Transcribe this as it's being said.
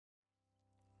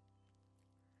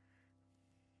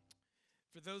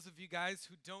For those of you guys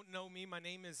who don't know me, my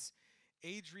name is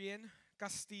Adrian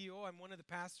Castillo. I'm one of the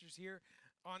pastors here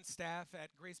on staff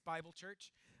at Grace Bible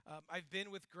Church. I've been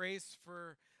with Grace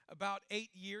for about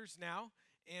 8 years now,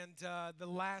 and the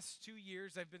last 2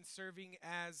 years I've been serving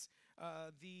as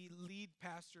the lead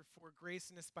pastor for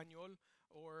Grace en Español,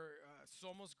 or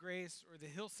Somos Grace, or the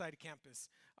Hillside campus.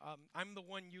 I'm the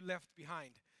one you left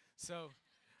behind. So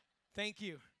thank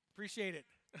you. Appreciate it.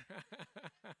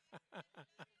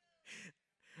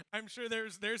 I'm sure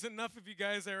there's enough of you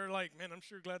guys that are like, man, I'm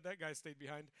sure glad that guy stayed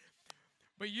behind.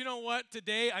 But you know what?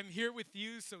 Today I'm here with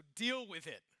you, so deal with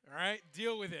it. All right,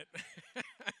 deal with it.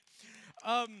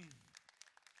 um,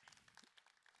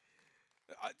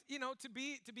 to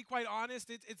be quite honest,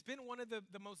 it's been one of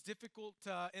the most difficult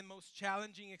and most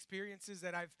challenging experiences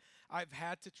that I've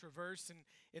had to traverse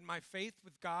in my faith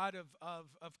with God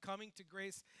of coming to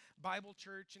Grace Bible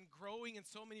Church and growing in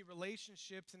so many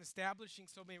relationships and establishing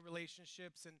so many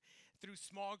relationships, and through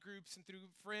small groups and through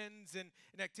friends and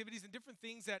activities and different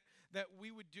things that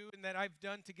we would do and that I've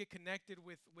done to get connected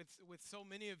with so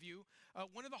many of you.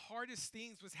 One of the hardest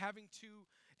things was having to,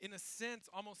 in a sense,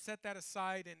 almost set that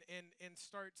aside and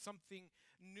start something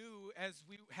new as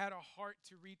we had a heart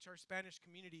to reach our Spanish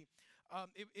community.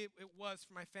 It was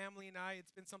for my family and I.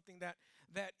 It's been something that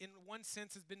in one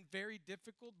sense has been very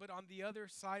difficult, but on the other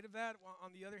side of that,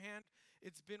 on the other hand,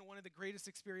 it's been one of the greatest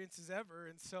experiences ever.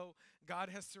 And so God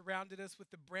has surrounded us with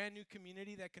a brand new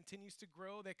community that continues to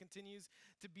grow, that continues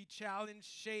to be challenged,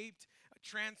 shaped,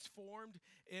 transformed.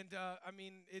 And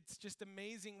it's just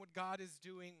amazing what God is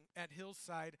doing at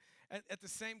Hillside. At the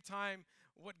same time,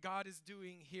 what God is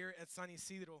doing here at San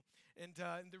Isidro. And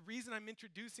the reason I'm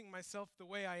introducing myself the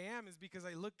way I am is because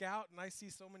I look out and I see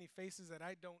so many faces that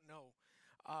I don't know.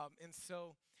 And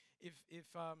so if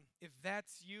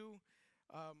that's you,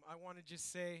 I want to just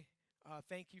say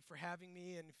thank you for having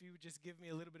me, and if you would just give me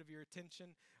a little bit of your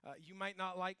attention. You might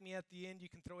not like me at the end. You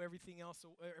can throw everything else,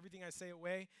 everything I say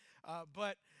away. I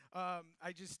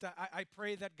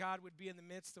pray that God would be in the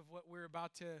midst of what we're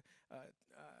about to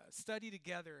study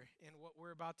together and what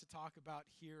we're about to talk about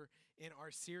here in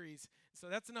our series. So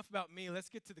that's enough about me. Let's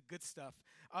get to the good stuff.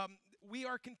 We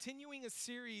are continuing a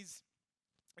series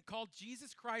called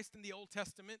Jesus Christ in the Old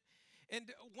Testament.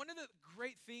 And one of the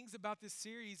great things about this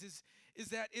series is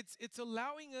that it's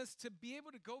allowing us to be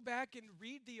able to go back and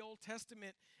read the Old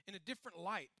Testament in a different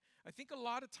light. I think a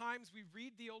lot of times we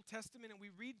read the Old Testament and we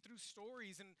read through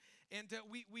stories, and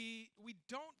we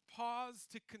don't pause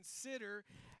to consider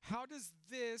how does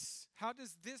this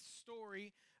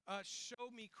story show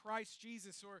me Christ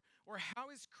Jesus, or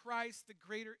how is Christ the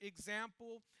greater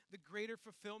example, the greater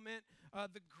fulfillment,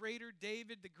 the greater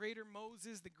David, the greater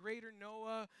Moses, the greater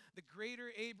Noah, the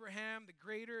greater Abraham, the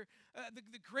greater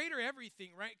everything,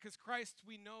 right? Because Christ,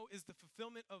 we know, is the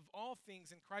fulfillment of all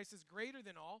things, and Christ is greater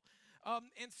than all.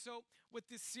 And so what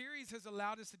this series has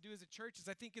allowed us to do as a church is,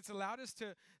 I think it's allowed us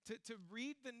to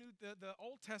read the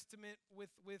Old Testament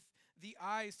with the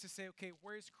eyes to say, okay,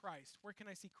 where is Christ? Where can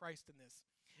I see Christ in this?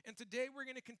 And today we're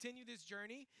going to continue this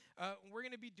journey. We're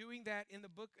going to be doing that in the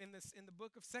book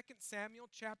of 2 Samuel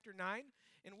chapter 9,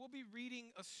 and we'll be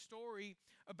reading a story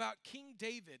about King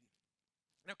David.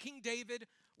 Now, King David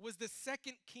was the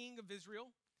second king of Israel.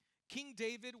 King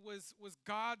David was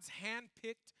God's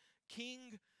handpicked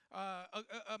king,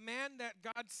 a man that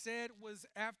God said was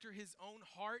after his own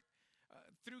heart.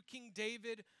 Through King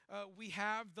David, we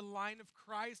have the line of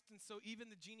Christ, and so even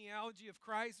the genealogy of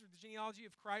Christ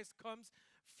comes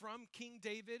from King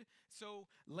David. So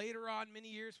later on, many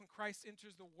years when Christ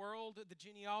enters the world, the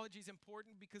genealogy is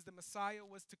important because the Messiah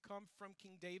was to come from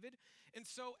King David. And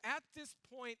so at this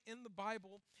point in the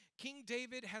Bible, King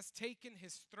David has taken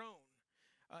his throne.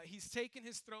 He's taken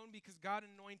his throne because God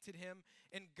anointed him,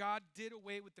 and God did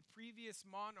away with the previous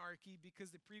monarchy because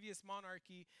the previous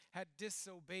monarchy had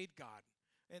disobeyed God,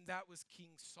 and that was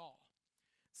King Saul.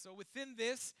 So within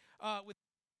this, with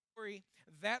story,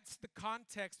 that's the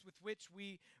context with which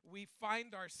we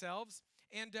find ourselves.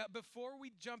 And before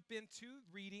we jump into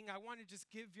reading, I want to just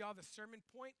give y'all the sermon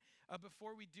point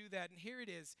before we do that. And here it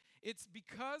is. It's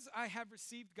because I have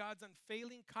received God's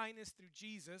unfailing kindness through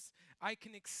Jesus, I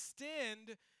can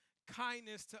extend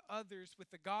kindness to others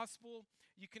with the gospel.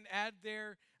 You can add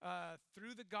there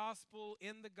through the gospel,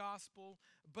 in the gospel.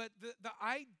 But the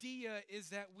idea is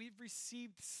that we've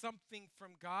received something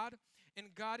from God,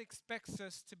 and God expects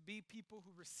us to be people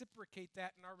who reciprocate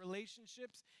that in our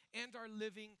relationships and our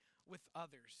living with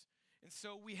others. And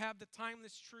so we have the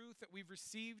timeless truth that we've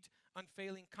received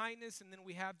unfailing kindness, and then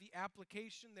we have the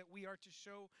application that we are to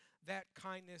show that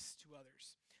kindness to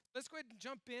others. Let's go ahead and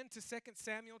jump into 2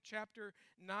 Samuel chapter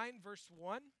 9, verse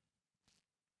 1.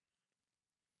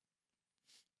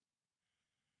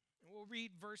 We'll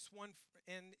read verse 1,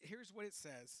 and here's what it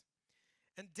says.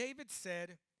 And David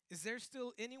said, "Is there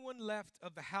still anyone left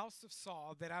of the house of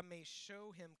Saul that I may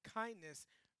show him kindness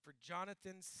for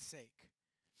Jonathan's sake?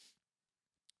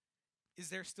 Is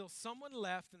there still someone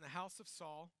left in the house of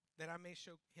Saul that I may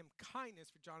show him kindness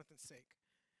for Jonathan's sake?"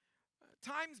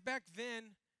 Times back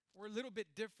then were a little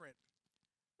bit different.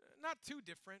 Not too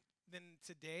different than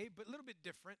today, but a little bit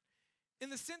different in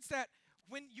the sense that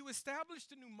when you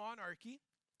established a new monarchy,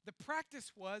 the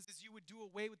practice was is you would do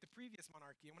away with the previous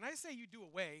monarchy. And when I say you do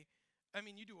away, I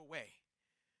mean you do away.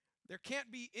 There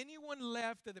can't be anyone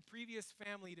left of the previous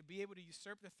family to be able to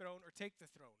usurp the throne or take the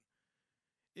throne.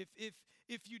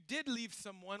 If you did leave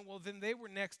someone, well, then they were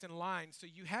next in line. So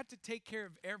you had to take care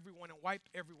of everyone and wipe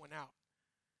everyone out.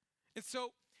 And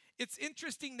so it's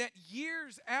interesting that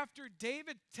years after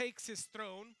David takes his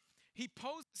throne, he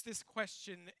poses this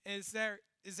question, is there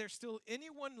still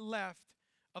anyone left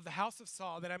of the house of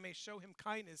Saul that I may show him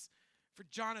kindness for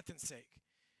Jonathan's sake?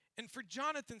 And for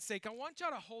Jonathan's sake, I want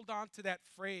y'all to hold on to that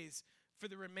phrase for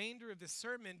the remainder of the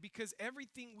sermon, because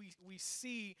everything we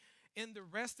see in the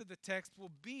rest of the text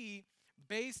will be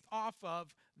based off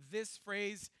of this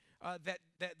phrase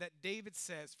that David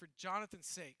says, for Jonathan's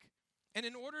sake. And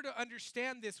in order to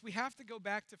understand this, we have to go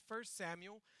back to 1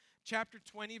 Samuel chapter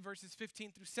 20, verses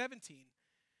 15 through 17.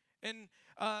 And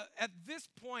at this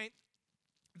point,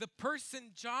 the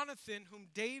person, Jonathan, whom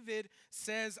David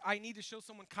says, I need to show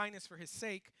someone kindness for his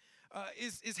sake,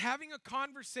 is having a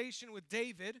conversation with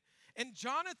David. And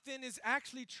Jonathan is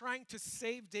actually trying to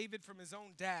save David from his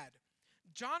own dad.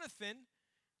 Jonathan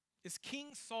is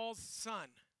King Saul's son.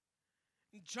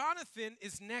 And Jonathan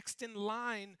is next in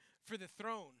line for the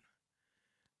throne.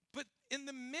 But in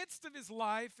the midst of his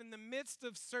life, in the midst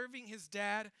of serving his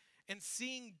dad and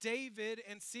seeing David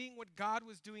and seeing what God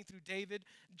was doing through David,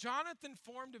 Jonathan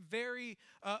formed a very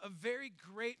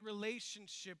great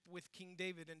relationship with King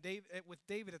David and with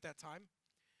David at that time.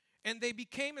 And they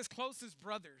became as close as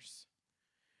brothers.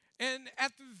 And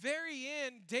at the very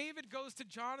end, David goes to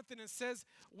Jonathan and says,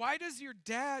 "Why does your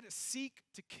dad seek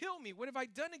to kill me? What have I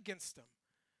done against him?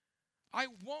 I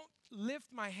won't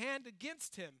lift my hand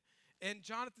against him." And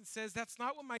Jonathan says, "That's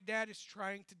not what my dad is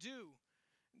trying to do."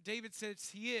 David says,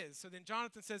 "He is." So then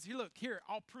Jonathan says, "Here,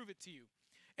 I'll prove it to you."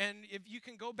 And if you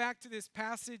can go back to this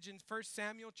passage in 1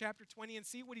 Samuel chapter 20 and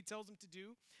see what he tells him to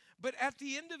do. But at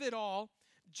the end of it all,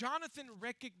 Jonathan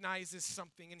recognizes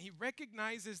something, and he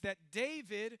recognizes that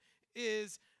David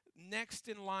is next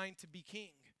in line to be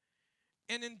king.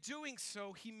 And in doing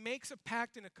so, he makes a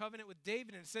pact and a covenant with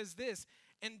David, and it says this,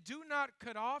 "And do not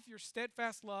cut off your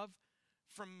steadfast love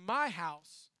from my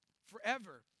house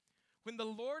forever, when the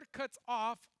Lord cuts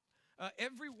off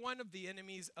every one of the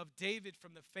enemies of David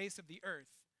from the face of the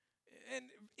earth."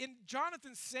 And in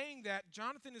Jonathan saying that,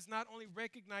 Jonathan is not only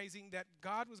recognizing that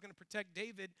God was going to protect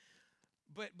David,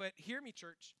 but hear me,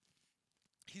 church,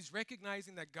 he's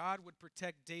recognizing that God would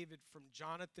protect David from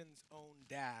Jonathan's own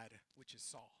dad, which is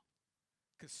Saul,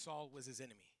 because Saul was his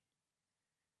enemy.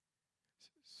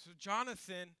 So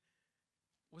Jonathan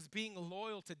was being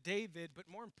loyal to David, but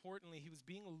more importantly, he was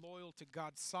being loyal to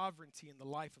God's sovereignty in the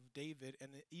life of David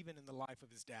and even in the life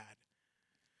of his dad.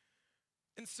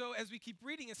 And so as we keep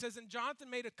reading, it says, "And Jonathan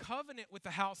made a covenant with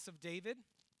the house of David."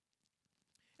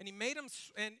 And he made him,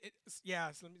 so let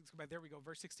me just go back. There we go,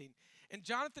 verse 16. "And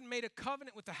Jonathan made a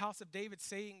covenant with the house of David,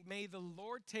 saying, may the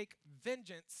Lord take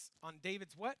vengeance on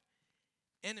David's" what?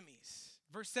 "Enemies."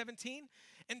 Verse 17,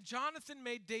 "And Jonathan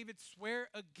made David swear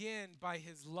again by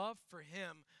his love for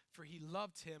him, for he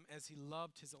loved him as he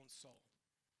loved his own soul."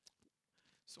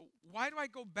 So why do I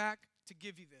go back to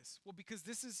give you this? Well, because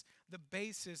this is the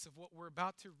basis of what we're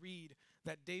about to read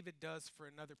that David does for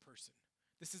another person.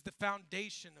 This is the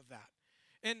foundation of that.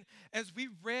 And as we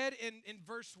read in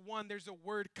verse 1, there's a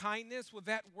word kindness. Well,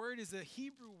 that word is a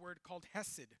Hebrew word called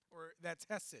hesed, or that's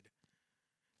hesed.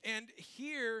 And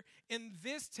here in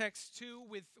this text too,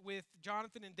 with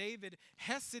Jonathan and David,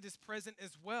 hesed is present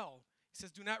as well. He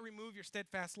says, "Do not remove your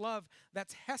steadfast love."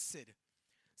 That's hesed.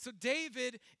 So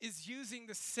David is using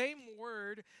the same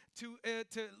word to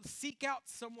seek out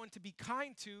someone to be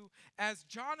kind to as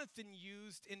Jonathan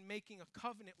used in making a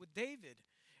covenant with David.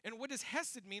 And what does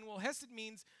hesed mean? Well, hesed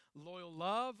means loyal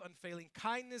love, unfailing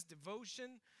kindness,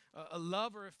 devotion, a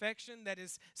love or affection that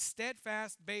is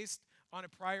steadfast based on a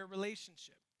prior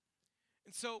relationship.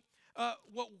 And so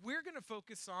what we're going to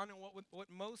focus on, and what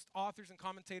most authors and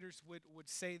commentators would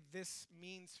say this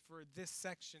means for this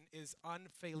section, is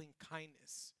unfailing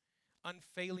kindness.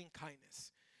 Unfailing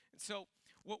kindness. And so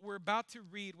what we're about to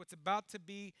read, what's about to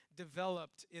be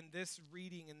developed in this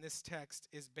reading, in this text,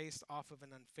 is based off of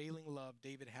an unfailing love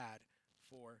David had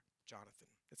for Jonathan.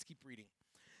 Let's keep reading.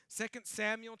 2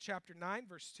 Samuel chapter 9,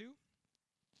 verse 2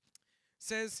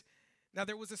 says, "Now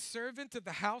there was a servant of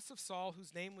the house of Saul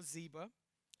whose name was Ziba,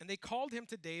 and they called him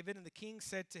to David, and the king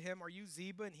said to him, 'Are you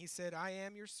Ziba?' And he said, 'I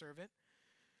am your servant.'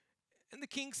 And the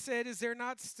king said, 'Is there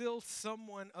not still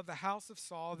someone of the house of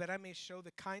Saul that I may show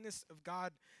the kindness of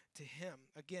God to him?'"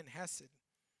 Again, Hesed.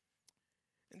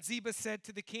 And Ziba said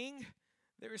to the king,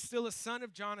 "There is still a son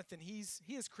of Jonathan. He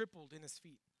is crippled in his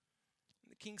feet." And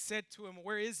the king said to him,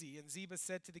 "Where is he?" And Ziba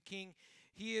said to the king,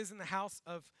 "He is in the house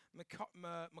of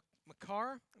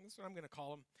Makar," and that's what I'm going to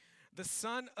call him, "the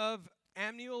son of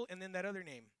Ammiel," and then that other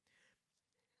name.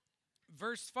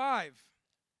 Verse 5,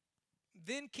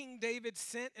 "Then King David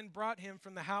sent and brought him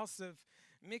from the house of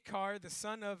Mikar, the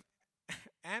son of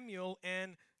Ammiel,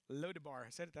 and Lodebar." I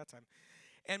said it that time.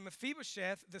 "And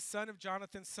Mephibosheth, the son of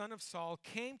Jonathan, son of Saul,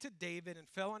 came to David and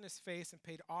fell on his face and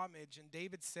paid homage. And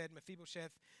David said,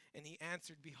 'Mephibosheth,' and he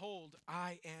answered, 'Behold,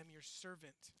 I am your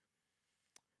servant.'"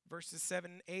 Verses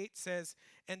 7 and 8 says,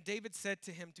 "And David said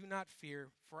to him, 'Do not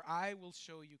fear, for I will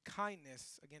show you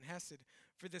kindness,'" again Hesed,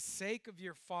 "'for the sake of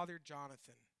your father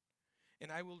Jonathan.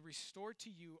 And I will restore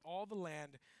to you all the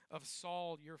land of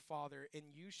Saul your father,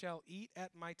 and you shall eat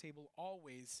at my table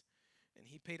always.' And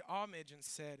he paid homage and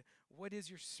said, 'What is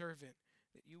your servant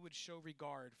that you would show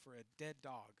regard for a dead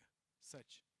dog?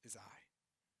 Such is I.'"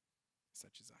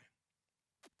 Such is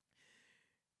I.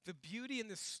 The beauty in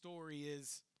this story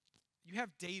is you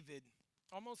have David,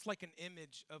 almost like an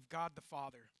image of God the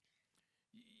Father.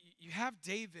 You have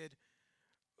David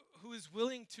who is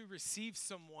willing to receive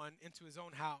someone into his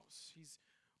own house. He's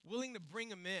willing to bring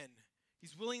him in.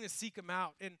 He's willing to seek him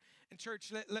out. And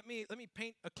church, let me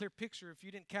paint a clear picture if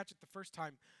you didn't catch it the first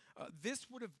time. This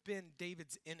would have been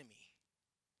David's enemy,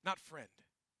 not friend.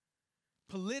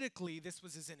 Politically, this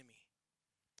was his enemy.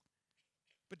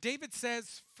 But David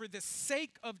says, "For the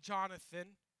sake of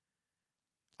Jonathan,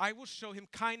 I will show him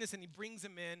kindness," and he brings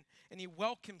him in and he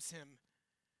welcomes him.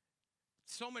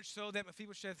 So much so that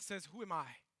Mephibosheth says, "Who am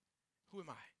I? Who am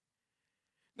I?"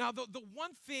 Now, the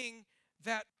one thing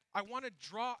that I want to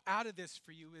draw out of this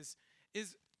for you is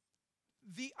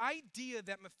the idea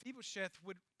that Mephibosheth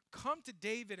would come to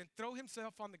David and throw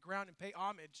himself on the ground and pay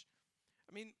homage.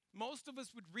 I mean, most of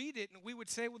us would read it and we would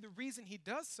say, well, the reason he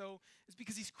does so is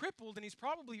because he's crippled and he's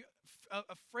probably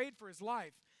afraid for his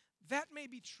life. That may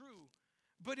be true.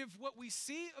 But if what we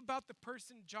see about the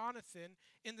person Jonathan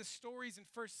in the stories in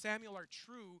 1 Samuel are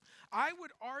true, I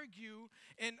would argue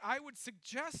and I would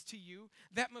suggest to you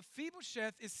that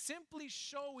Mephibosheth is simply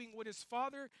showing what his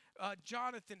father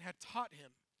Jonathan had taught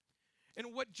him.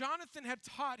 And what Jonathan had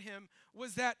taught him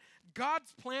was that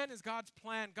God's plan is God's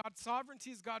plan. God's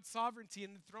sovereignty is God's sovereignty.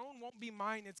 And the throne won't be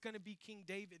mine. It's going to be King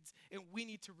David's. And we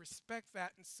need to respect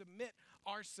that and submit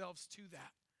ourselves to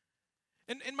that.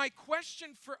 And my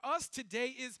question for us today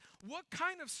is, what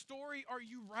kind of story are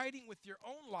you writing with your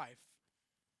own life?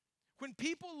 When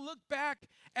people look back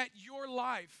at your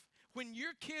life, when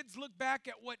your kids look back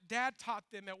at what dad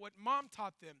taught them, at what mom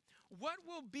taught them, what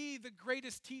will be the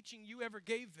greatest teaching you ever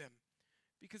gave them?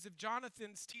 Because if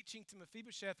Jonathan's teaching to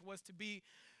Mephibosheth was to be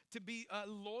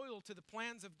loyal to the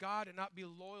plans of God and not be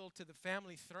loyal to the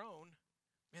family throne,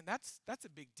 man, that's a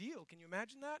big deal. Can you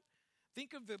imagine that?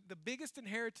 Think of the biggest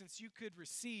inheritance you could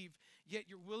receive, yet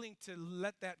you're willing to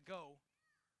let that go.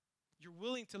 You're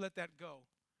willing to let that go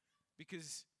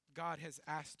because God has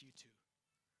asked you to.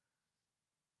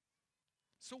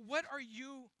 So what are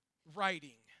you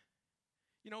writing?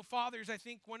 You know, fathers, I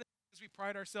think one of the things we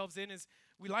pride ourselves in is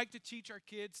we like to teach our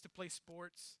kids to play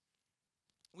sports.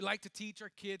 We like to teach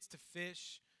our kids to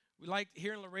fish.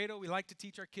 Here in Laredo, we like to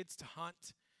teach our kids to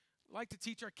hunt. We like to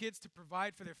teach our kids to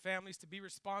provide for their families, to be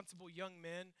responsible young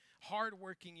men,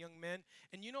 hardworking young men.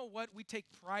 And you know what? We take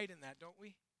pride in that, don't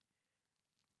we?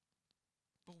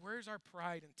 But where's our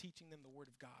pride in teaching them the Word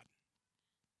of God?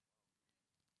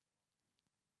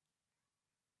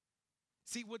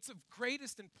 See, what's of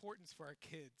greatest importance for our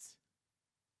kids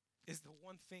is the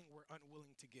one thing we're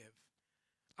unwilling to give.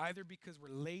 Either because we're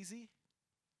lazy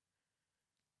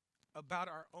about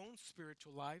our own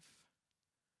spiritual life,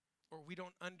 or we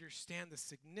don't understand the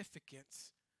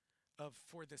significance of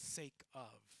 "for the sake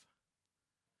of."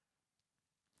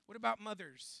 What about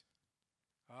mothers?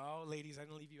 Oh, ladies, I'm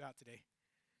going to leave you out today.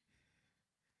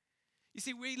 You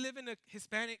see, we live in a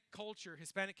Hispanic culture,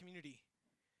 Hispanic community.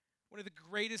 One of the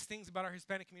greatest things about our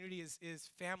Hispanic community is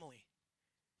family.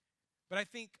 But I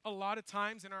think a lot of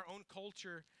times in our own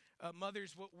culture,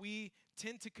 mothers, what we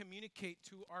tend to communicate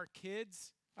to our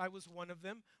kids, I was one of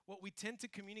them, what we tend to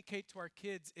communicate to our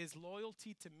kids is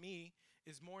loyalty to me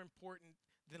is more important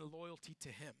than loyalty to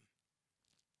him.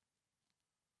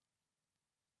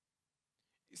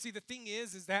 You see, the thing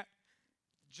is that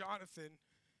Jonathan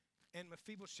and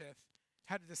Mephibosheth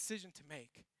had a decision to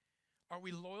make. Are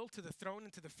we loyal to the throne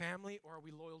and to the family, or are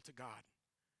we loyal to God?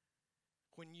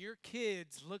 When your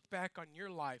kids look back on your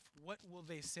life, what will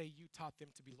they say you taught them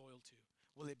to be loyal to?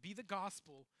 Will it be the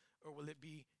gospel, or will it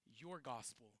be your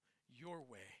gospel, your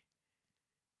way?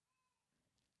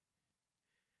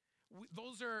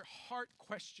 Those are hard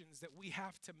questions that we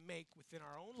have to make within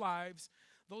our own lives.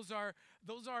 Those are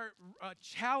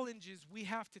challenges we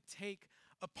have to take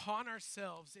upon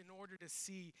ourselves in order to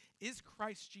see, is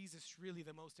Christ Jesus really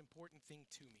the most important thing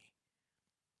to me?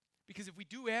 Because if we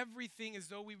do everything as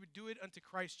though we would do it unto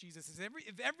Christ Jesus,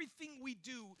 if everything we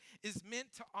do is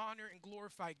meant to honor and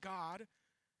glorify God,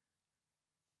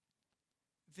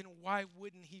 then why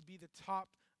wouldn't he be the top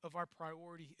of our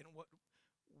priority in what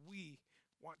we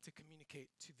want to communicate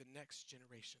to the next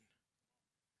generation?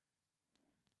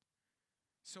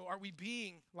 So are we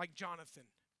being like Jonathan?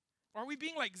 Are we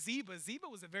being like Ziba? Ziba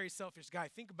was a very selfish guy.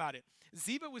 Think about it.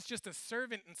 Ziba was just a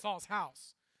servant in Saul's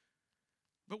house.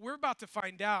 But we're about to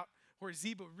find out where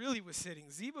Ziba really was sitting.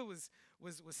 Ziba was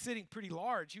sitting pretty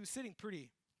large. He was sitting pretty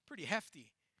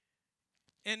hefty.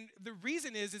 And the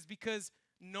reason is because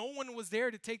no one was there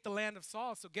to take the land of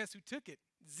Saul, so guess who took it?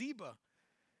 Ziba.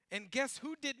 And guess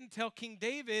who didn't tell King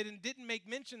David and didn't make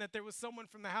mention that there was someone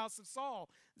from the house of Saul?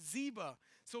 Ziba.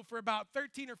 So for about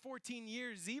 13 or 14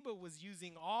 years, Ziba was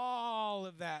using all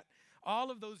of that, all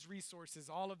of those resources,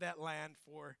 all of that land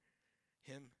for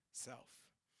himself.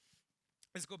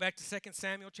 Let's go back to 2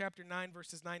 Samuel chapter 9,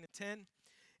 verses 9 and 10.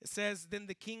 It says, "Then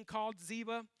the king called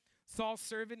Ziba, Saul's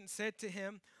servant, and said to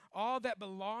him, all that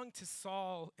belonged to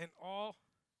Saul and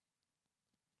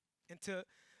to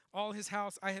all his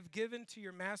house I have given to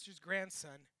your master's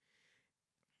grandson,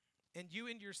 and you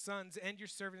and your sons and your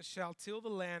servants shall till the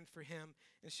land for him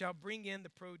and shall bring in the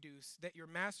produce, that your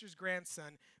master's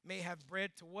grandson may have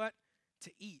bread to what?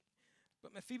 To eat.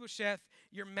 But Mephibosheth,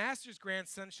 your master's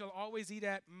grandson, shall always eat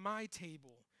at my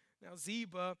table." Now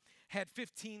Ziba had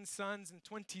 15 sons and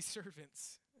 20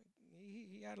 servants.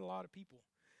 He had a lot of people.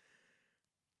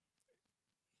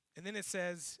 And then it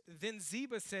says, "Then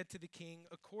Ziba said to the king,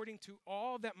 according to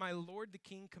all that my lord the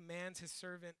king commands his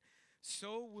servant,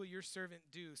 so will your servant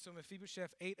do." So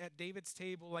Mephibosheth ate at David's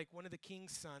table like one of the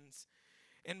king's sons.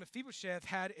 And Mephibosheth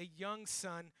had a young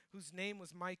son whose name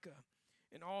was Micah.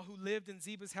 And all who lived in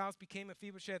Ziba's house became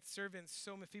Mephibosheth's servants.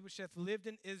 So Mephibosheth lived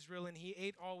in Israel, and he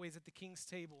ate always at the king's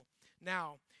table.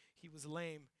 Now he was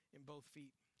lame in both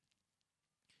feet.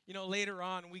 You know, later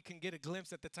on, we can get a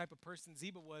glimpse at the type of person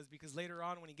Ziba was, because later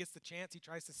on, when he gets the chance, he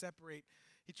tries to separate.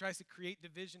 He tries to create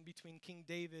division between King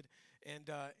David and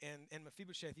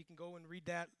Mephibosheth. You can go and read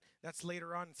that. That's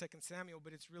later on in 2 Samuel,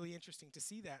 but it's really interesting to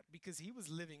see that, because he was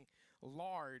living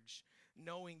large,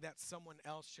 knowing that someone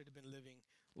else should have been living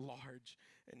large,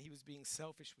 and he was being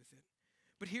selfish with it.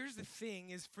 But here's the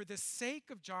thing, is for the sake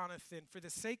of Jonathan,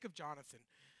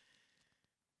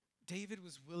 David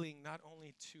was willing not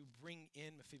only to bring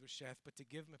in Mephibosheth, but to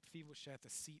give Mephibosheth a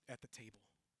seat at the table,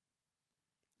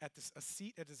 a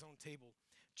seat at his own table.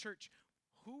 Church,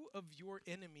 who of your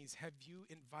enemies have you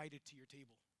invited to your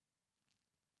table?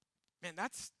 Man,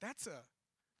 that's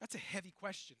a heavy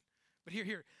question. But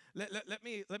here, let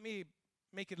me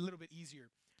make it a little bit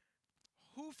easier.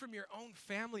 Who from your own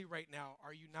family right now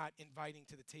are you not inviting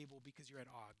to the table because you're at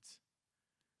odds?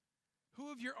 Who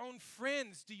of your own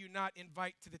friends do you not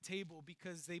invite to the table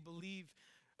because they believe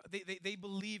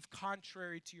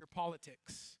contrary to your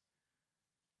politics?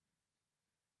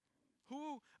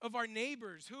 Who of our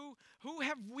neighbors, who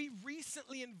have we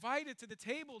recently invited to the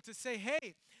table to say,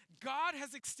 hey, God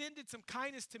has extended some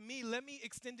kindness to me, let me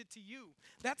extend it to you?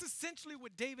 That's essentially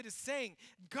what David is saying.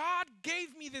 God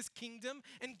gave me this kingdom,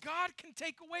 and God can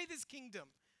take away this kingdom.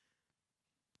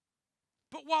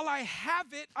 But while I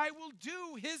have it, I will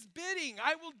do his bidding.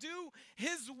 I will do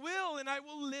his will, and I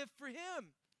will live for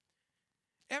him.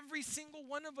 Every single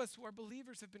one of us who are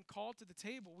believers have been called to the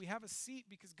table. We have a seat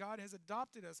because God has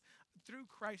adopted us through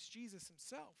Christ Jesus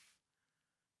himself.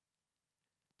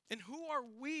 And who are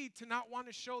we to not want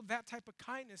to show that type of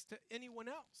kindness to anyone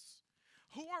else?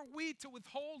 Who are we to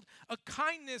withhold a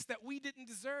kindness that we didn't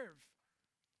deserve?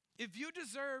 If you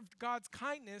deserved God's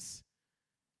kindness,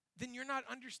 then you're not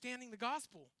understanding the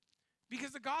gospel.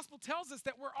 Because the gospel tells us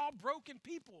that we're all broken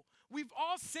people. We've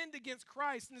all sinned against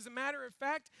Christ. And as a matter of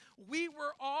fact, we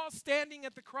were all standing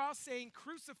at the cross saying,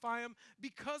 crucify him,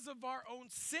 because of our own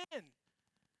sin.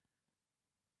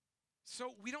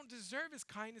 So we don't deserve his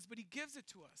kindness, but he gives it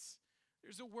to us.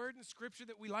 There's a word in Scripture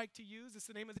that we like to use. It's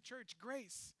the name of the church,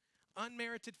 grace,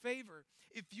 unmerited favor.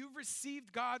 If you've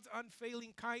received God's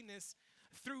unfailing kindness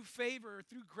through favor,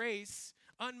 through grace,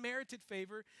 unmerited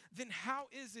favor, then how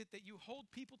is it that you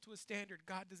hold people to a standard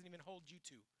God doesn't even hold you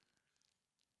to?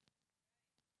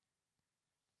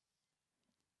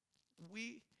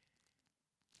 We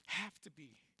have to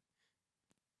be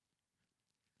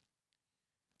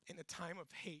in a time of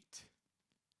hate,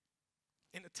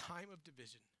 in a time of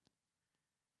division.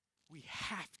 We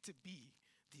have to be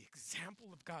the example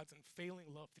of God's unfailing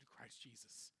love through Christ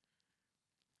Jesus.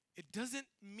 It doesn't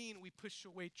mean we push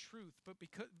away truth, but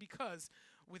because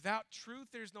without truth,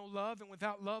 there's no love, and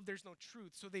without love, there's no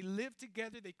truth. So they live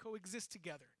together, they coexist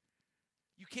together.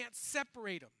 You can't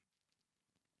separate them.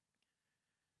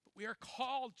 But we are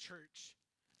called, church,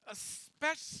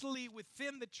 especially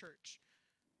within the church,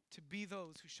 to be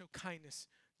those who show kindness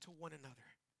to one another.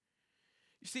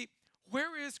 You see,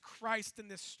 where is Christ in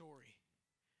this story?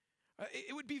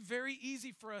 It would be very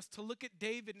easy for us to look at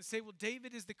David and say, well,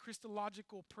 David is the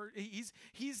Christological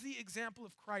he's the example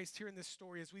of Christ here in this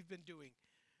story, as we've been doing.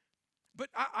 But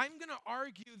I'm going to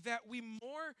argue that we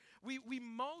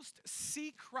most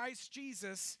see Christ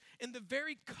Jesus in the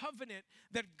very covenant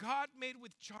that God made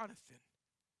with Jonathan.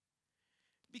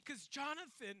 Because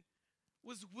Jonathan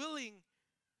was willing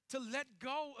to let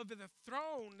go of the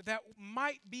throne that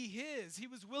might be his. He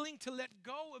was willing to let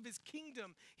go of his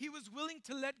kingdom. He was willing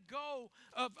to let go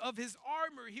of his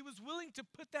armor. He was willing to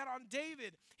put that on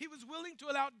David. He was willing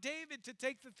to allow David to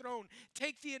take the throne,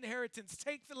 take the inheritance,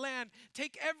 take the land,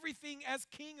 take everything as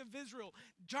king of Israel.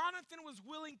 Jonathan was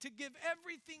willing to give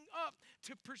everything up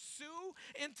to pursue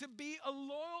and to be a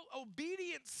loyal,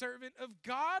 obedient servant of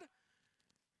God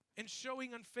and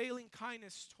showing unfailing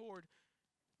kindness toward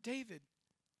David.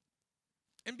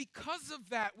 And because of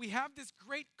that, we have this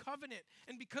great covenant.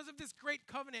 And because of this great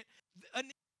covenant, an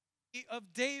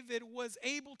of David was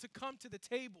able to come to the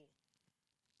table.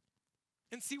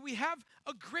 And see, we have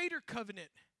a greater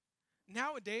covenant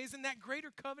nowadays, and that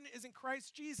greater covenant is in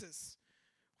Christ Jesus.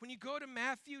 When you go to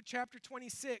Matthew chapter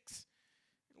 26,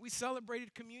 we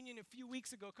celebrated communion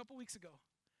a couple weeks ago.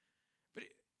 But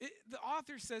the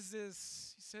author says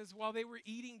this. He says, while they were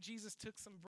eating, Jesus took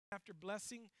some bread. After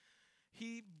blessing,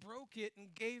 he broke it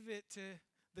and gave it to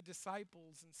the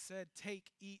disciples and said,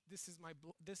 take, eat, this is my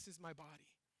body.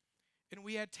 And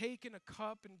we had taken a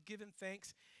cup and given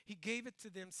thanks. He gave it to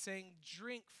them, saying,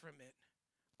 drink from it,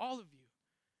 all of you.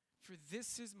 For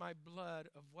this is my blood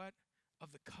of what?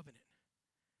 Of the covenant,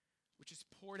 which is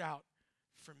poured out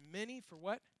for many, for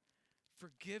what?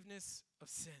 Forgiveness of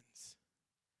sins.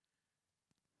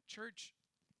 Church,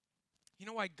 you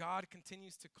know why God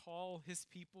continues to call his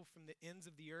people from the ends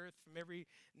of the earth, from every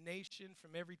nation,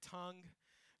 from every tongue,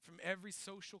 from every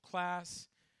social class?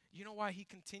 You know why he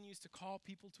continues to call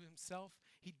people to himself?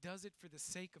 He does it for the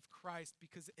sake of Christ,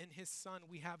 because in his son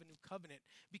we have a new covenant.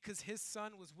 Because his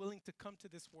son was willing to come to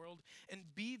this world and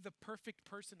be the perfect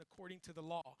person according to the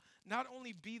law. Not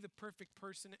only be the perfect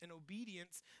person in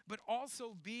obedience, but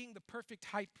also being the perfect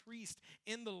high priest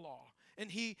in the law. And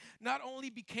he not only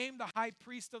became the high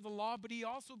priest of the law, but he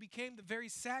also became the very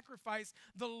sacrifice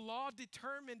the law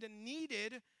determined and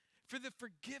needed for the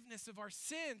forgiveness of our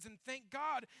sins. And thank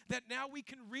God that now we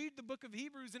can read the book of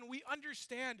Hebrews and we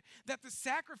understand that the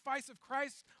sacrifice of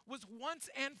Christ was once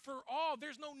and for all.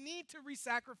 There's no need to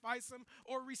re-sacrifice him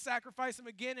or re-sacrifice him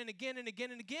again and again and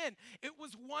again and again. It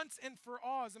was once and for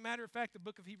all. As a matter of fact, the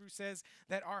book of Hebrews says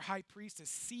that our high priest is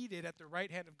seated at the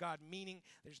right hand of God, meaning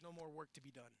there's no more work to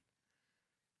be done.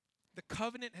 The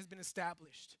covenant has been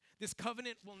established. This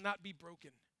covenant will not be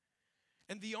broken.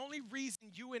 And the only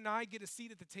reason you and I get a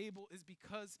seat at the table is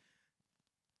because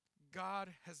God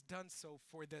has done so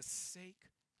for the sake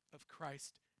of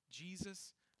Christ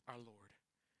Jesus our Lord.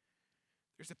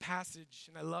 There's a passage,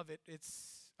 and I love it.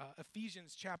 It's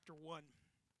Ephesians chapter 1.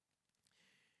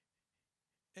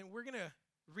 And we're going to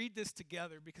read this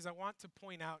together because I want to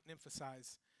point out and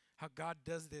emphasize how God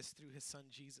does this through his son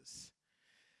Jesus.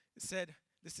 It said,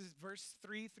 this is verse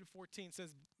 3 through 14,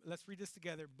 says, let's read this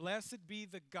together. Blessed be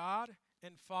the God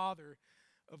and Father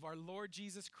of our Lord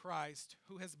Jesus Christ,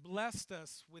 who has blessed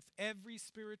us with every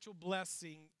spiritual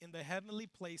blessing in the heavenly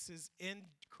places in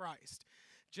Christ,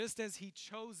 just as he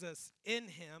chose us in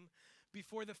him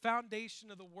before the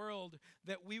foundation of the world,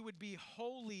 that we would be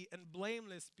holy and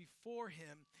blameless before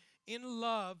him. In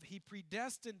love, he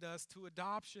predestined us to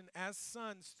adoption as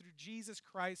sons through Jesus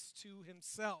Christ to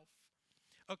himself,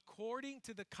 according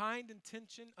to the kind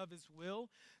intention of his will,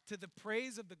 to the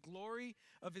praise of the glory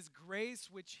of his grace,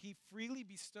 which he freely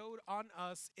bestowed on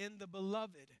us in the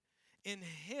beloved. In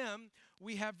him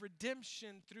we have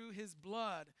redemption through his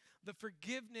blood, the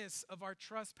forgiveness of our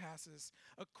trespasses,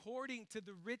 according to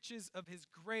the riches of his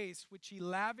grace, which he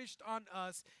lavished on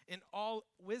us in all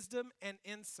wisdom and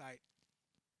insight.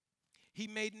 He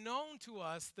made known to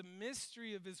us the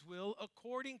mystery of his will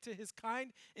according to his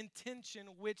kind intention,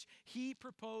 which he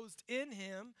proposed in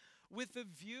him with a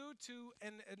view to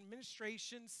an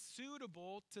administration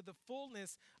suitable to the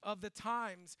fullness of the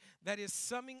times, that is,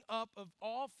 summing up of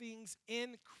all things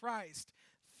in Christ,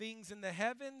 things in the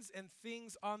heavens and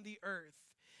things on the earth.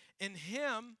 In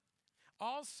him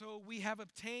also we have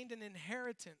obtained an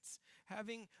inheritance,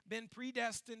 having been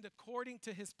predestined according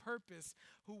to his purpose,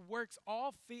 who works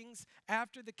all things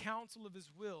after the counsel of his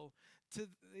will, to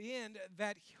the end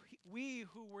that we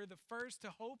who were the first to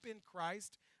hope in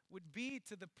Christ would be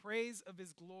to the praise of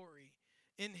his glory.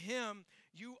 In him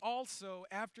you also,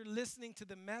 after listening to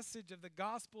the message of the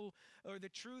gospel, or the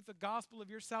truth, the gospel of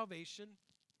your salvation,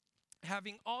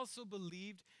 having also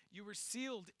believed, you were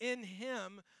sealed in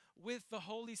him with the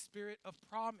Holy Spirit of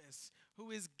promise,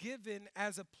 who is given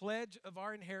as a pledge of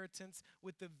our inheritance,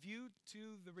 with the view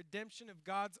to the redemption of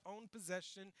God's own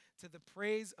possession, to the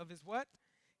praise of his what?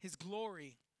 His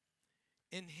glory.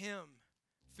 In him,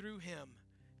 through him,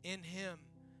 in him,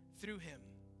 through him.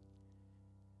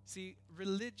 See,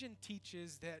 religion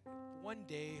teaches that one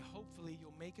day, hopefully,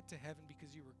 you'll make it to heaven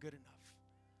because you were good enough.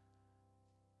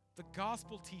 The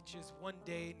gospel teaches one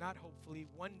day, not hopefully,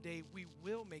 one day we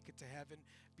will make it to heaven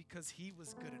because he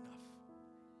was good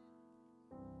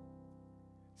enough.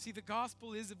 See, the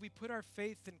gospel is, if we put our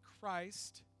faith in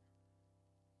Christ,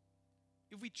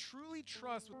 if we truly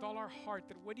trust with all our heart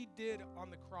that what he did on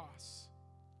the cross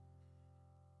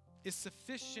is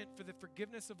sufficient for the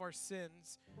forgiveness of our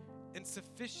sins and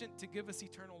sufficient to give us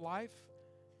eternal life,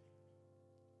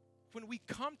 when we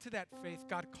come to that faith,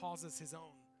 God calls us his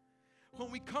own. When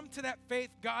we come to that faith,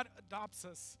 God adopts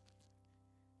us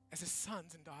as his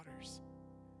sons and daughters.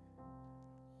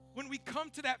 When we come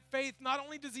to that faith, not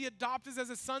only does he adopt us as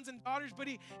his sons and daughters, but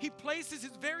he places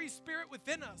his very spirit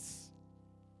within us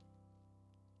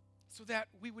so that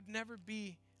we would never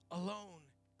be alone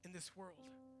in this world.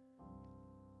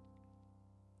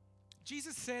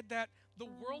 Jesus said that the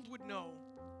world would know,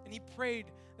 and he prayed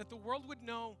that the world would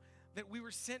know that we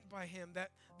were sent by him,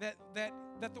 that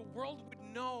the world would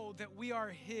know that we are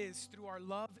his through our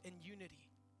love and unity.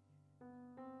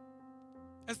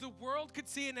 As the world could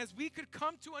see and as we could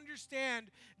come to understand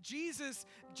Jesus'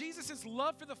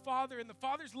 love for the Father and the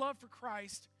Father's love for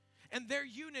Christ and their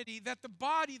unity, that the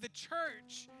body, the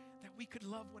church, that we could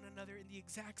love one another in the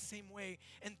exact same way,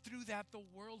 and through that the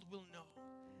world will know.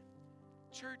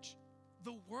 Church,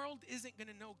 the world isn't going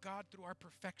to know God through our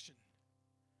perfection.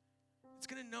 It's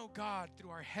going to know God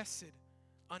through our hesed,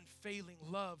 unfailing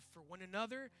love for one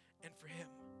another and for him.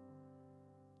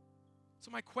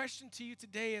 So my question to you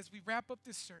today as we wrap up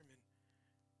this sermon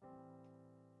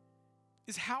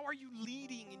is, how are you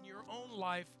leading in your own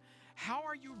life? How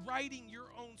are you writing your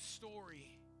own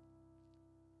story?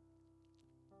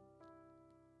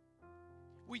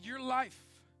 Will your life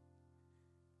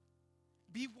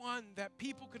be one that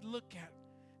people could look at,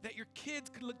 that your kids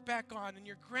could look back on and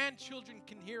your grandchildren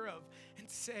can hear of and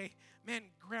say, man,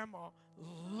 Grandma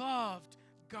loved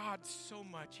God so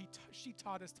much. She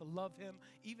taught us to love him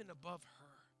even above her.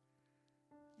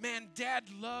 Man, Dad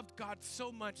loved God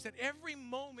so much that every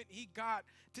moment he got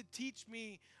to teach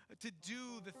me to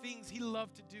do the things he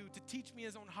loved to do, to teach me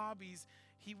his own hobbies,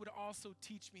 he would also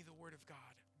teach me the Word of God.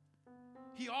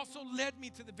 He also led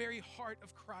me to the very heart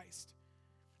of Christ.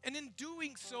 And in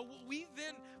doing so, will we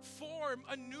then form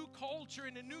a new culture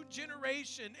and a new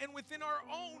generation? And within our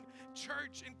own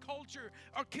church and culture,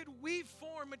 or could we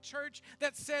form a church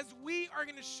that says we are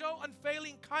going to show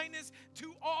unfailing kindness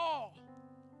to all?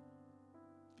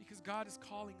 Because God is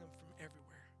calling them from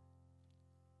everywhere.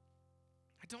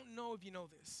 I don't know if you know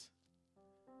this,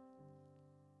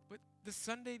 but the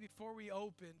Sunday before we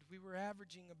opened, we were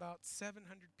averaging about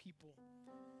 700 people,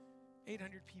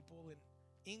 800 people in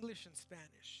English and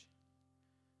Spanish.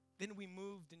 Then we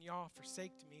moved and y'all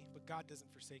forsaked me, but God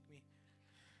doesn't forsake me.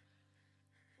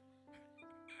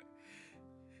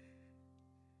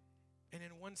 And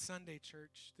in one Sunday,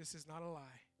 church, this is not a lie,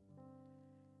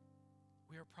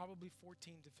 we are probably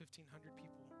 14 to 1,500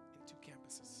 people in 2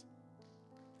 campuses.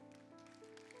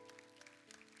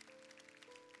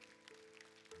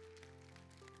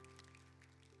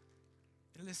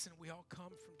 And listen, we all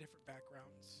come from different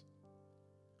backgrounds.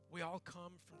 We all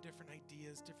come from different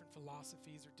ideas, different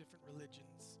philosophies, or different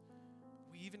religions.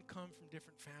 We even come from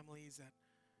different families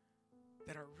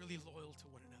that are really loyal to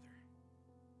one another.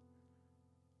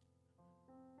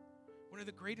 One of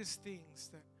the greatest things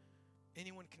that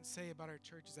anyone can say about our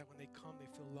church is that when they come, they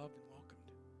feel loved and welcomed.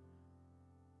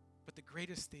 But the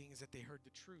greatest thing is that they heard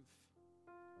the truth.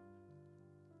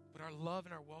 But our love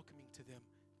and our welcoming to them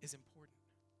is important.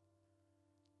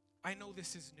 I know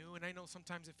this is new, and I know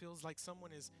sometimes it feels like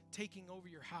someone is taking over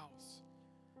your house.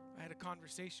 I had a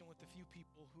conversation with a few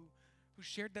people who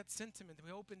shared that sentiment.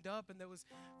 We opened up, and there was,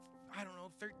 I don't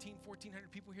know,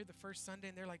 1,400 people here the first Sunday,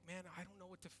 and they're like, man, I don't know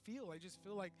what to feel. I just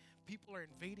feel like people are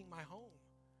invading my home.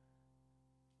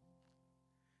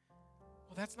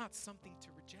 Well, that's not something to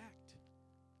reject.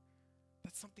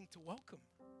 That's something to welcome.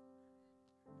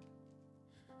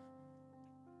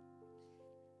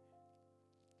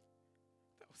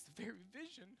 That was the very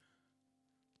vision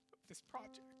of this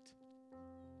project.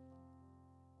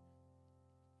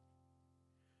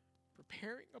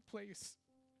 Preparing a place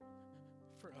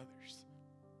for others.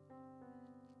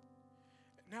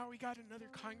 And now we got another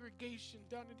congregation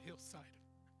down in Hillside.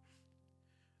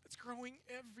 It's growing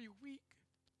every week.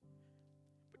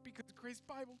 But because Grace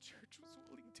Bible Church was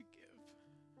willing to give,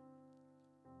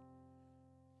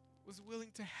 was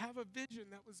willing to have a vision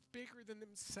that was bigger than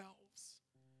themselves.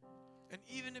 And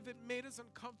even if it made us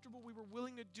uncomfortable, we were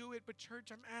willing to do it. But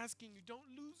church, I'm asking you, don't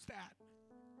lose that.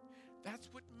 That's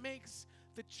what makes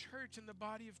the church and the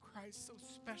body of Christ so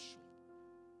special.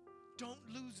 Don't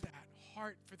lose that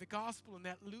heart for the gospel, and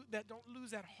that don't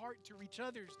lose that heart to reach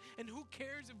others. And who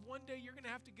cares if one day you're going to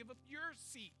have to give up your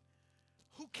seat?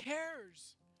 Who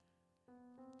cares?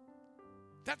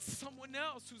 That's someone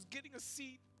else who's getting a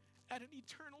seat at an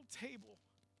eternal table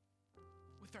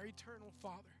with our eternal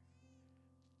Father.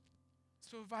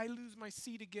 So if I lose my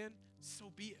seat again,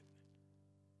 so be it.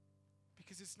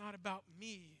 Because it's not about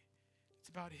me. It's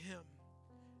about Him.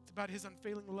 It's about His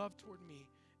unfailing love toward me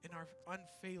and our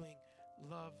unfailing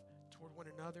love toward one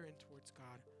another and towards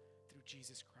God through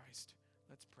Jesus Christ.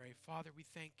 Let's pray. Father, we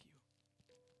thank you.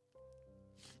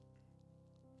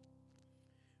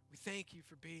 We thank you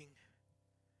for being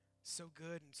so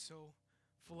good and so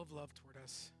full of love toward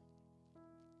us.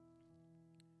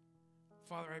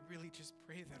 Father, I really just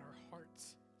pray that our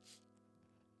hearts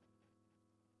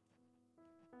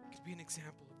could be an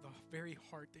example of the very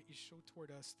heart that you show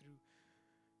toward us through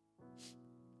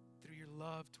your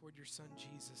love toward your Son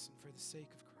Jesus, and for the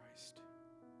sake of Christ.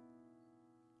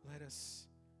 Let us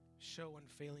show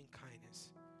unfailing kindness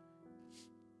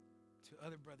to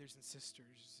other brothers and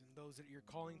sisters and those that you're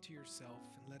calling to yourself,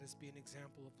 and let us be an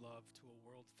example of love to a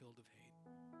world filled of hate.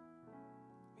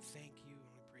 We thank you, and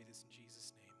we pray this in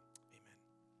Jesus' name.